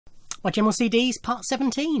My General CDs, part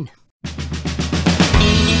 17.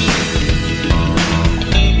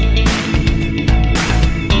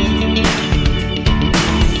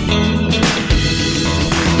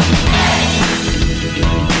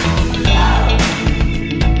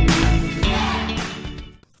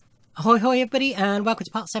 Ahoy hoy everybody, and welcome to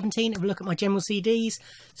part 17 of a look at my General CDs.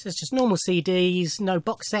 So it's just normal CDs, no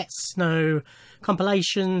box sets, no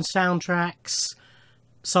compilations, soundtracks,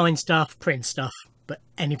 signed stuff, print stuff, but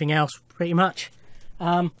anything else pretty much.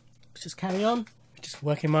 Let's just carry on, just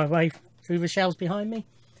working my way through the shelves behind me.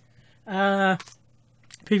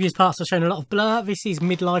 Previous parts I've shown a lot of Blur. This is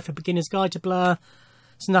Midlife, a Beginner's Guide to Blur.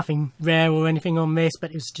 There's nothing rare or anything on this, but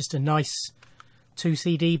it was just a nice 2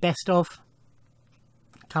 CD best of,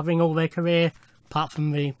 covering all their career, apart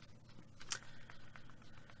from the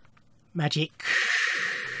Magic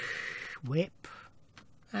Whip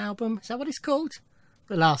album. Is that what it's called?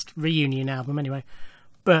 The last reunion album anyway.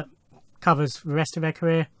 But covers the rest of their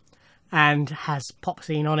career and has Pop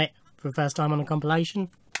Scene on it for the first time on a compilation,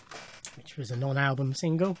 which was a non-album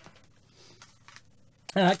single.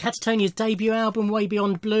 Catatonia's debut album, Way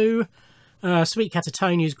Beyond Blue. Sweet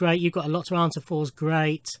Catatonia is great. You've Got a Lot to Answer For is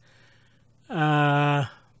great. The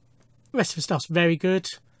rest of the stuff's very good.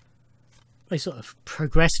 They sort of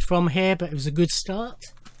progressed from here, but it was a good start.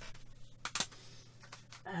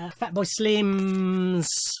 Fatboy Slim's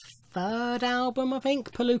third album, I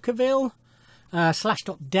think, Palookaville.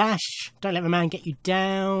 Slashdot Dash, Don't Let the Man Get You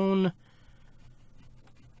Down.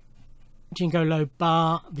 Jingo Low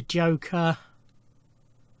Bar, The Joker.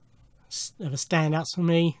 Never standouts for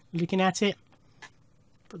me looking at it.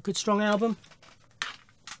 But good strong album.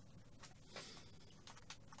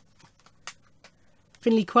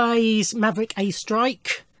 Finley Quay's Maverick A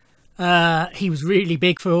Strike. He was really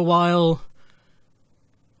big for a while.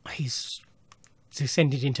 He's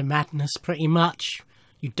descended into madness pretty much.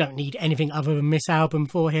 You don't need anything other than this album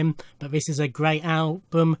for him, but this is a great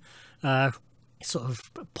album. Sort of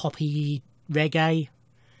poppy reggae.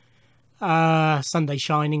 Sunday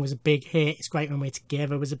Shining was a big hit. It's Great When We're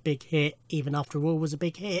Together was a big hit. Even After All was a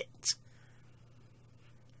big hit.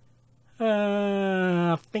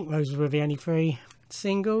 I think those were the only 3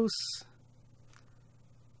 singles,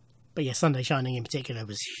 but yeah, Sunday Shining in particular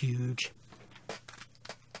was huge.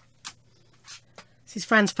 This is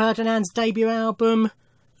Franz Ferdinand's debut album,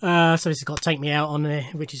 so this has got Take Me Out on there,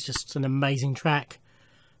 which is just an amazing track.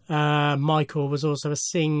 Michael was also a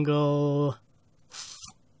single.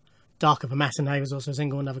 Dark of a Matinee was also a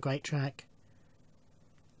single, another great track.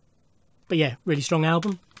 But yeah, really strong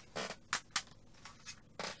album.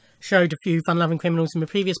 Showed a few Fun Loving Criminals in the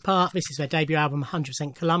previous part. This is their debut album,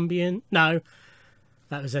 100% Colombian. No,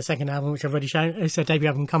 that was their second album, which I've already shown. It's their debut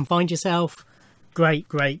album, Come Find Yourself. Great,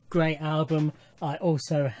 great, great album. I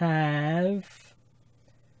also have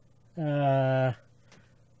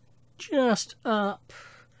just up,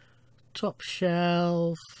 top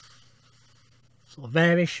shelf, sort of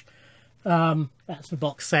there-ish. That's the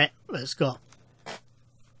box set that's got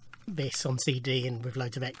this on CD and with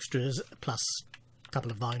loads of extras, plus couple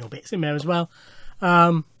of vinyl bits in there as well.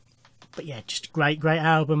 But yeah, just a great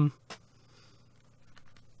album.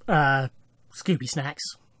 Scooby Snacks,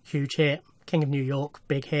 huge hit. King of New York,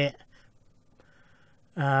 big hit.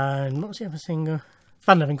 And what was the other single?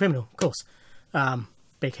 Fun Loving Criminal, of course,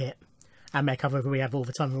 big hit. And their cover of We Have All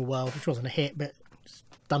the Time in the World, which wasn't a hit, but it's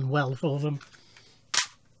done well for them.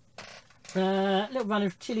 Little run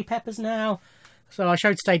of Chili Peppers now. So I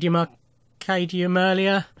showed Stadium Arcadium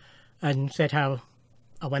earlier and said how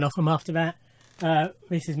I went off them after that.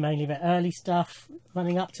 This is mainly the early stuff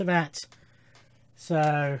running up to that.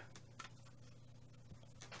 So,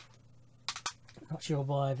 not sure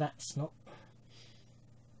why that's not.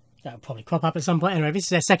 That'll probably crop up at some point. Anyway, this is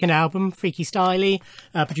their second album, Freaky Styley,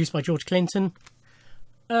 produced by George Clinton.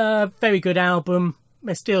 Very good album.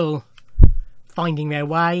 They're still finding their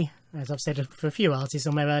way, as I've said for a few artists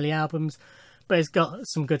on their early albums. But it's got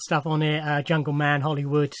some good stuff on it. Jungle Man,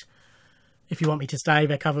 Hollywood, If You Want Me to Stay,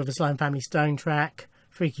 their cover of the Sly and Family Stone track.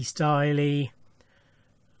 Freaky Styley.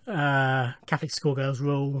 Catholic Schoolgirls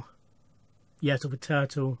Rule. Yertle the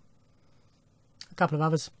Turtle. A couple of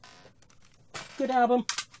others. Good album.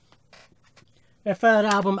 Their third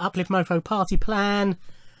album, Uplift Mofo Party Plan.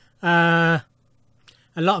 A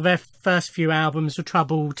lot of their first few albums were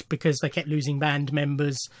troubled because they kept losing band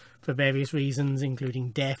members for various reasons, including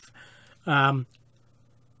death. So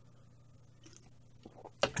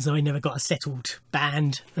they never got a settled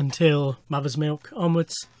band until Mother's Milk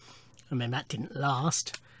onwards. I mean, that didn't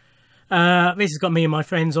last. This has got Me and My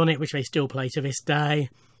Friends on it, which they still play to this day.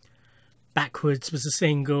 Backwards was a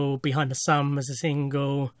single. Behind the Sun was a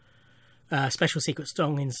single. Special Secret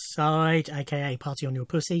Song Inside, aka Party on Your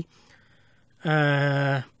Pussy.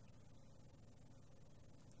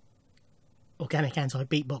 Organic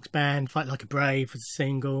Anti-Beatbox Band, Fight Like a Brave was a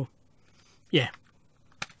single. Yeah,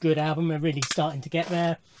 good album. They're really starting to get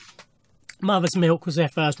there. Mother's Milk was their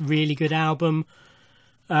first really good album.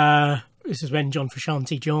 This is when John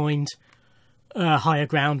Frusciante joined. Higher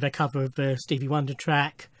Ground, their cover of the Stevie Wonder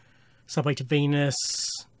track. Subway to Venus,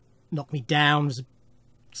 Knock Me Down was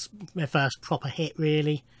their first proper hit,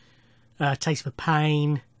 really. Taste for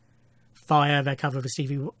Pain, Fire, their cover of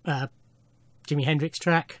a Jimi Hendrix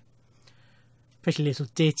track. Pretty Little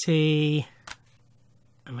Ditty,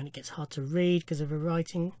 and when it gets hard to read because of the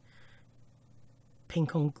writing,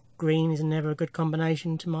 Pink on Green is never a good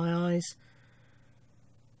combination to my eyes.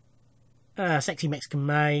 Sexy Mexican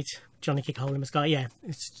Maid, Johnny Kick a Hole in the Sky. Yeah,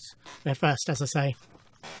 it's their first, as I say,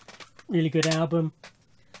 really good album.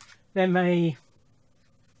 Then they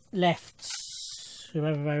left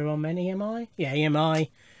whoever they were on, EMI? Yeah, EMI,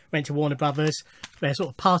 went to Warner Brothers. Their sort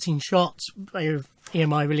of parting shots,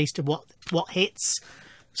 EMI released a what hits,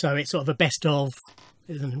 so it's sort of a best of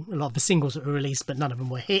a lot of the singles that were released, but none of them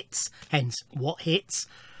were hits, hence what hits.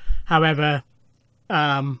 However,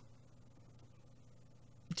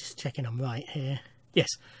 just checking I'm right here. Yes,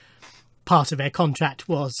 part of their contract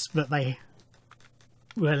was that they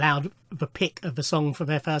were allowed the pick of the song for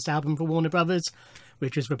their first album for Warner Brothers,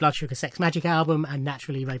 which was the Blood Sugar Sex Magik album, and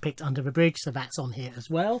naturally they picked Under the Bridge, so that's on here as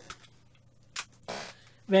well.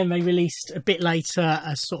 Then they released a bit later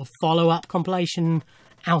a sort of follow-up compilation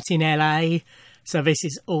out in LA. So this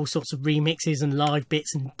is all sorts of remixes and live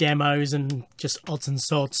bits and demos and just odds and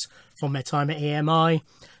sods from their time at EMI.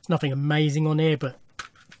 There's nothing amazing on here, but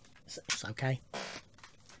it's okay.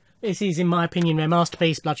 This is, in my opinion, their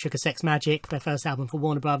masterpiece, Blood Sugar Sex Magik, their first album for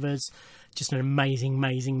Warner Brothers. Just an amazing,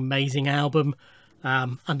 amazing, amazing album.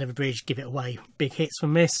 Under the Bridge, Give It Away, big hits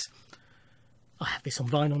from this. I have this on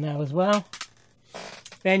vinyl now as well.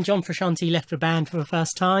 Then John Frusciante left the band for the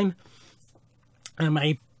first time. And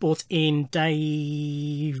they brought in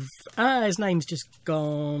Dave. His name's just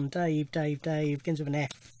gone. Dave. Begins with an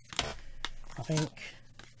F, I think.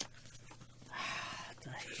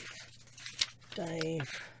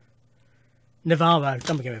 Dave. Navarro,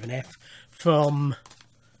 don't begin with an F. From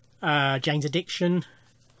Jane's Addiction.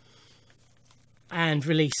 And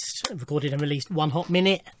recorded and released One Hot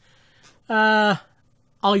Minute. I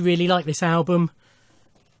really like this album.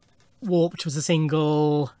 Warped was a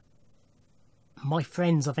single. My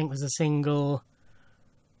Friends, I think, was a single.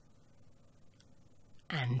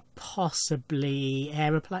 And possibly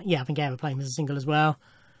Aeroplane. Yeah, I think Aeroplane was a single as well.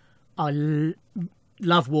 I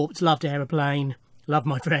love Warped, loved Aeroplane, love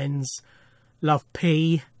My Friends, love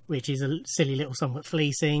P, which is a silly little song that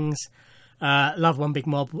Flea sings. Love One Big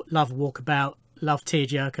Mob, love Walkabout, love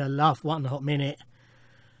Tearjerker, love One Hot Minute,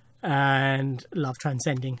 and love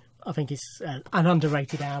Transcending. I think it's an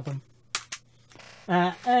underrated album.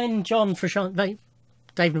 And John Frusciante,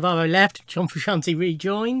 Dave Navarro left, John Frusciante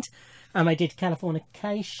rejoined, and they did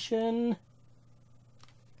Californication.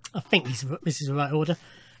 I think this is the right order.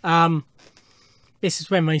 This is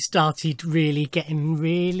when they started really getting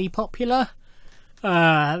really popular.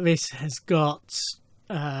 This has got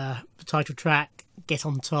the title track, Get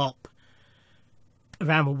On Top,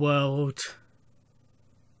 Around the World,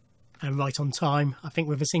 and Right On Time, I think,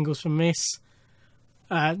 were the singles from this.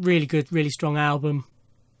 Really good, really strong album.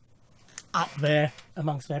 Up there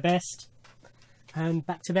amongst their best. And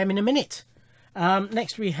back to them in a minute.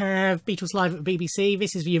 Next we have Beatles Live at the BBC.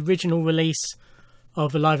 This is the original release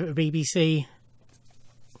of the Live at the BBC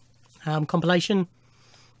compilation.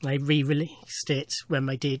 They re-released it when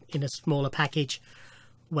they did in a smaller package,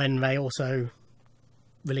 when they also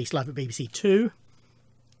released Live at BBC 2,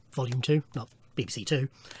 Volume 2, not BBC 2.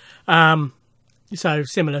 So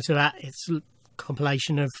similar to that, it's a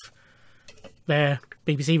compilation of their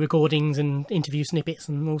BBC recordings and interview snippets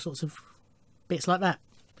and all sorts of bits like that.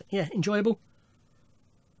 But yeah, enjoyable.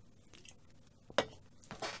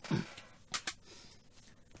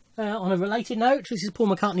 On a related note, this is Paul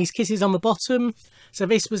McCartney's Kisses on the Bottom. So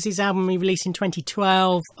this was his album he released in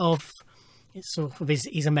 2012 it's sort of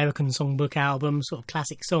his American songbook album, sort of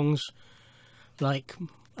classic songs like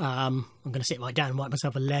I'm going to sit right down and write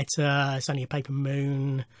myself a letter, It's Only a Paper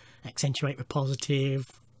Moon, Accentuate the Positive,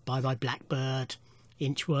 Bye Bye Blackbird,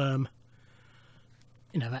 Inchworm,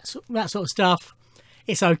 you know, that sort of stuff.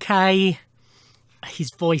 It's okay. His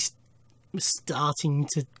voice was starting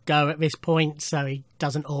to go at this point, so he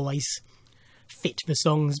doesn't always fit the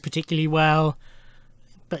songs particularly well.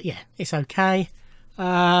 But yeah, it's okay.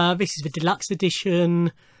 This is the deluxe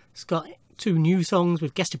edition. It's got 2 new songs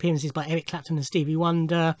with guest appearances by Eric Clapton and Stevie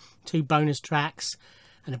Wonder, 2 bonus tracks,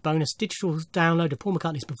 and a bonus digital download of Paul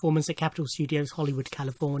McCartney's performance at Capitol Studios, Hollywood,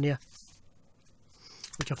 California,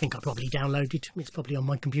 which I think I probably downloaded. It's probably on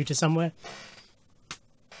my computer somewhere.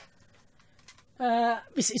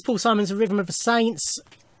 This is Paul Simon's A Rhythm of the Saints.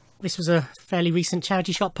 This was a fairly recent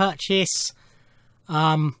charity shop purchase.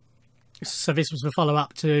 So this was the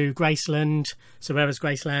follow-up to Graceland. So whereas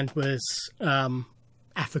Graceland was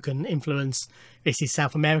African influence, this is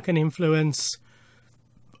South American influence.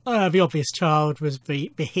 The Obvious Child was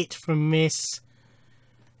the hit from this.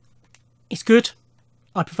 It's good.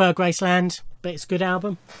 I prefer Graceland, but it's a good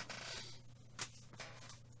album.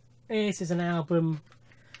 This is an album...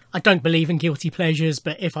 I don't believe in guilty pleasures,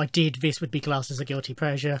 but if I did, this would be classed as a guilty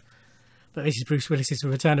pleasure. But this is Bruce Willis's The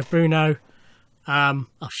Return of Bruno. I've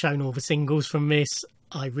shown all the singles from this.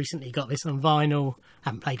 I recently got this on vinyl.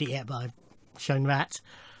 Haven't played it yet, but I've shown that.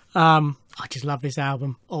 I just love this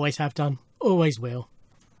album. Always have done. Always will.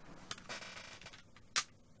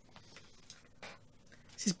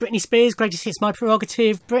 This is Britney Spears, Greatest Hits, My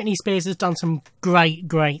Prerogative. Britney Spears has done some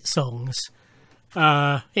great songs.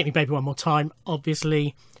 Hit Me Baby One More Time,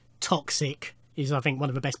 obviously. Toxic is, I think, one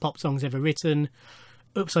of the best pop songs ever written.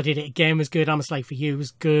 Oops, I Did It Again was good. I'm a Slave for You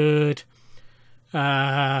was good.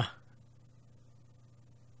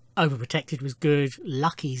 Overprotected was good.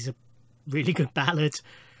 Lucky's a really good ballad.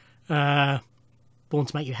 Born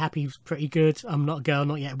to Make You Happy was pretty good. I'm Not a Girl,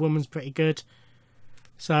 Not Yet a Woman's pretty good.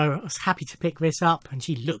 So I was happy to pick this up, and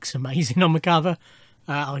she looks amazing on the cover.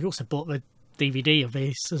 I also bought the DVD of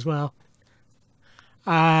this as well.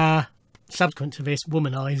 Subsequent to this,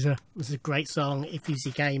 Womanizer was a great song. If You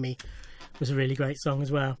See Me was a really great song as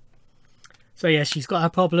well. So yeah, she's got her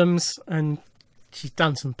problems, and she's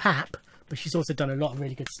done some pap, but she's also done a lot of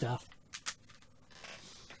really good stuff.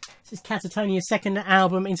 This is Catatonia's second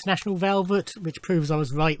album, International Velvet, which proves I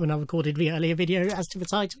was right when I recorded the earlier video as to the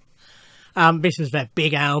title. This was their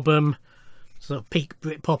big album, sort of peak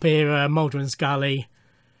Britpop era, Mulder and Scully,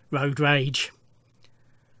 Road Rage.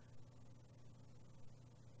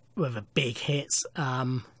 Were the big hits.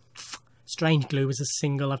 Strange Glue was a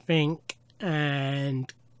single, I think,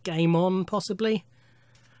 and Game On, possibly.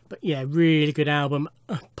 But yeah, really good album.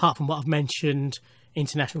 Apart from what I've mentioned,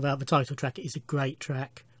 International Velvet, the title track, is a great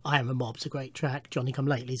track. I Am a Mob's a great track. Johnny Come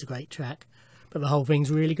Lately is a great track. But the whole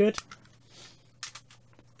thing's really good.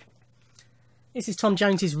 This is Tom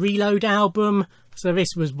Jones's Reload album. So this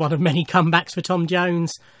was one of many comebacks for Tom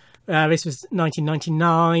Jones. This was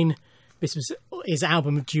 1999. This was his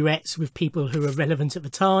album of duets with people who were relevant at the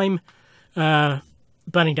time.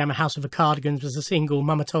 Burning Down My House with the Cardigans was a single.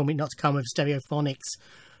 Mama Told Me Not to Come with Stereophonics,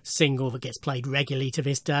 single that gets played regularly to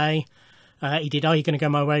this day. He did Are You Gonna Go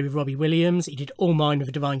My Way with Robbie Williams. He did All Mine with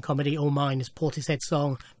the Divine Comedy. All Mine is Portishead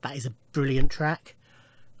song. That is a brilliant track.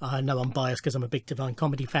 I know I'm biased because I'm a big Divine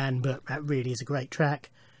Comedy fan, but that really is a great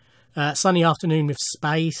track. Sunny Afternoon with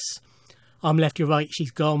Space. I'm Left, You're Right,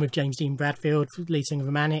 She's Gone with James Dean Bradfield, lead singer of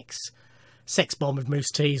the Manics. Sex Bomb with Moose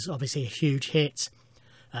T is obviously a huge hit.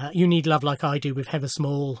 You Need Love Like I Do with Heather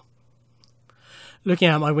Small. Looking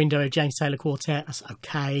Out My Window, James Taylor Quartet, that's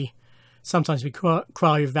okay. Sometimes We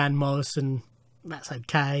Cry with Van Morrison, that's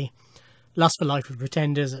okay. Lust for Life with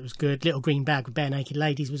Pretenders, that was good. Little Green Bag with Bare Naked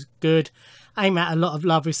Ladies was good. Aim at a Lot of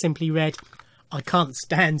Love with Simply Red. I can't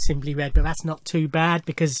stand Simply Red, but that's not too bad,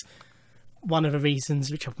 because one of the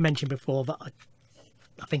reasons, which I've mentioned before, but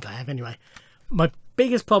I think I have anyway, my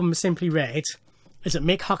biggest problem with Simply Red is that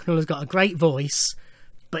Mick Hucknall has got a great voice,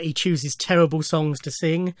 but he chooses terrible songs to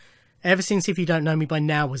sing. Ever since If You Don't Know Me By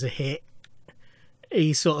Now was a hit,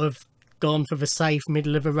 he's sort of gone for the safe,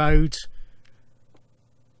 middle of the road,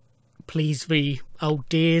 please the old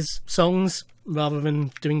dears songs, rather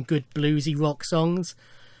than doing good bluesy rock songs.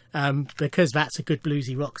 Because that's a good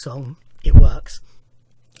bluesy rock song, it works.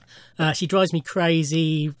 She Drives Me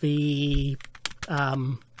Crazy, the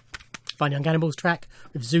Fine Young Cannibals track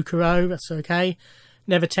with Zucchero, that's okay.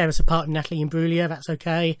 Never Tear Us Apart with Natalie Imbruglia, that's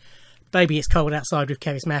okay. Baby It's Cold Outside with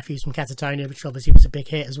Keris Matthews from Catatonia, which obviously was a big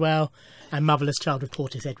hit as well. And Motherless Child with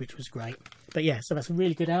Portishead, which was great. But yeah, so that's a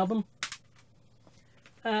really good album.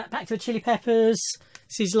 Back to the Chili Peppers.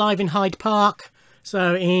 This is Live in Hyde Park.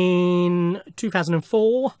 So in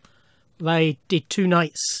 2004, they did 2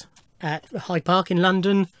 nights at Hyde Park in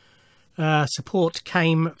London. Support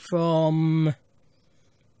came from...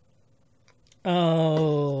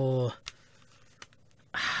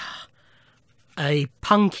 a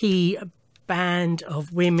punky band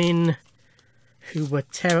of women who were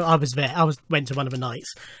terrible. I was there. Went to one of the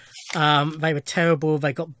nights. They were terrible.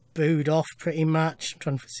 They got booed off pretty much. I'm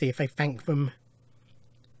trying to see if they thanked them.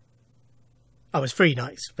 Oh, it was 3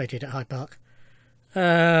 nights they did at Hyde Park.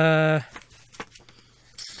 I've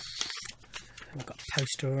not got a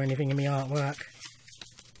poster or anything in my artwork.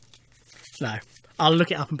 No, I'll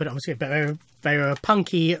look it up and put it on the screen. But they were a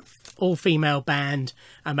punky, all-female band,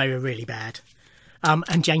 and they were really bad.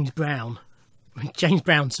 And James Brown. James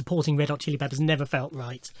Brown supporting Red Hot Chili Peppers never felt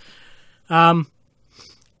right.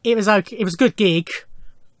 It was okay. It was a good gig,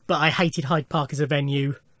 but I hated Hyde Park as a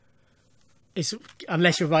venue.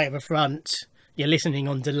 Unless you're right at the front, you're listening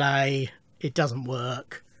on delay, it doesn't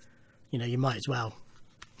work. You know, you might as well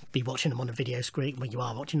be watching them on a video screen when you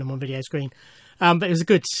are watching them on a video screen. But it was a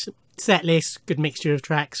good set list, good mixture of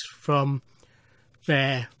tracks from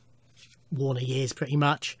their Warner years, pretty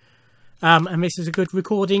much. And this is a good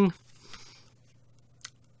recording.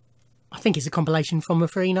 I think it's a compilation from the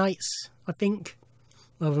 3 nights, I think,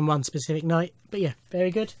 rather than one specific night. But yeah,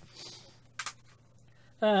 very good.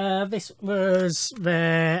 This was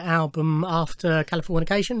their album after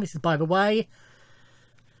Californication. This is By the Way.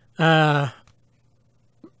 A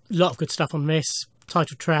lot of good stuff on this.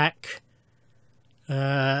 Title track.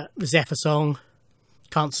 The Zephyr song.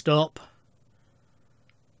 Can't Stop.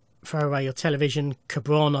 Throw Away Your Television.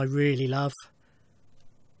 Cabron I really love.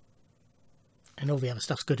 And all the other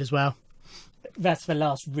stuff's good as well. That's the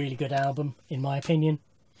last really good album, in my opinion.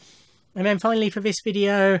 And then finally for this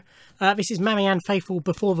video, this is Marianne Faithfull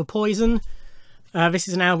Before the Poison. This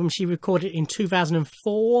is an album she recorded in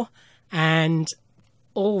 2004, and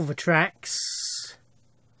all the tracks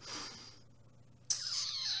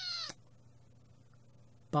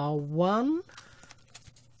bar one.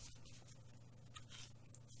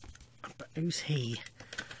 But who's he?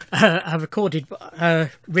 Are recorded,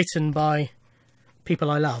 written by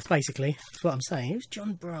people I love, basically. That's what I'm saying. Who's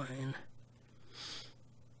John Bryan?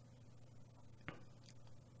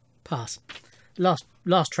 Pass.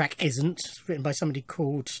 Last track isn't. It's written by somebody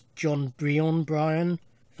called John Bryan.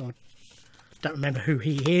 I don't remember who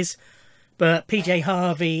he is. But PJ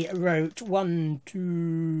Harvey wrote 1,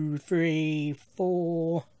 2, 3,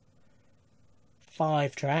 4,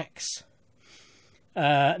 5 tracks.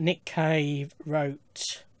 Nick Cave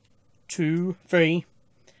wrote 2, 3.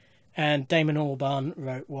 And Damon Albarn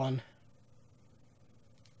wrote 1.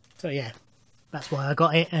 So yeah, that's why I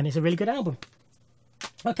got it, and it's a really good album.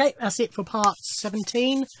 Okay, that's it for part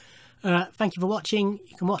 17. Thank you for watching.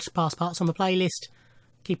 You can watch past parts on the playlist.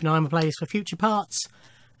 Keep an eye on the playlist for future parts.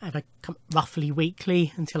 They come roughly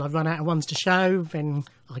weekly until I run out of ones to show. Then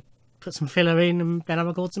I put some filler in, and then I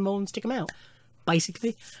record some more and stick them out,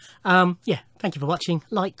 basically. Yeah, thank you for watching.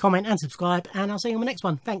 Like, comment and subscribe, and I'll see you on the next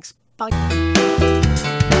one. Thanks. Bye.